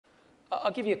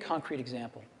I'll give you a concrete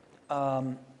example.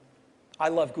 I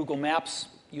love Google Maps,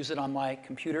 use it on my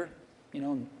computer,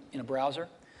 in a browser.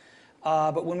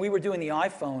 But when we were doing the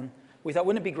iPhone, we thought,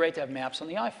 wouldn't it be great to have maps on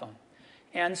the iPhone?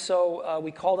 And so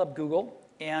we called up Google,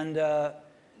 and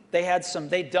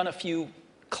they'd done a few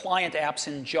client apps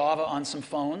in Java on some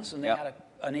phones, and they had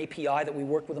an API that we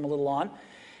worked with them a little on.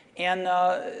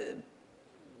 And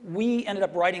we ended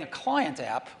up writing a client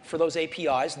app for those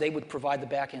APIs. They would provide the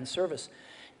back-end service.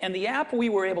 And the app we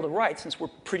were able to write, since we're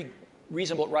pretty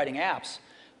reasonable at writing apps,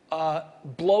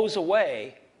 blows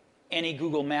away any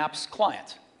Google Maps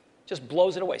client. Just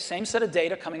blows it away. Same set of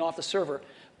data coming off the server,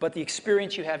 but the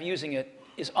experience you have using it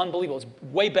is unbelievable. It's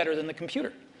way better than the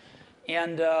computer.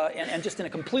 And just in a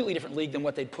completely different league than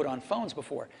what they'd put on phones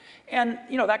before. And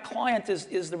that client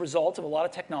is the result of a lot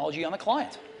of technology on the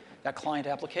client, that client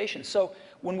application. So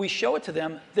when we show it to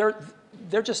them,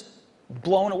 they're just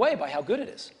blown away by how good it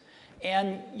is.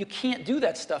 And you can't do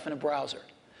that stuff in a browser.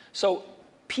 So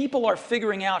people are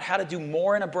figuring out how to do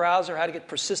more in a browser, how to get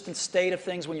persistent state of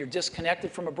things when you're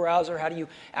disconnected from a browser, how do you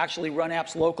actually run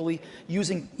apps locally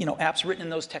using apps written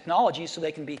in those technologies so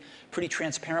they can be pretty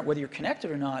transparent whether you're connected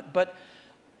or not. But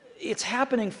it's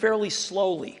happening fairly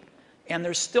slowly, and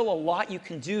there's still a lot you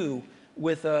can do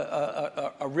with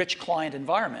a rich client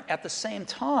environment. At the same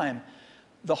time,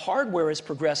 the hardware is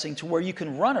progressing to where you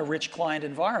can run a rich client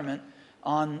environment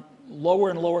on lower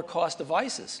and lower cost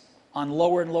devices, on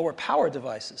lower and lower power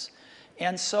devices.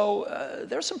 And so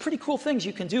there's some pretty cool things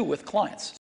you can do with clients.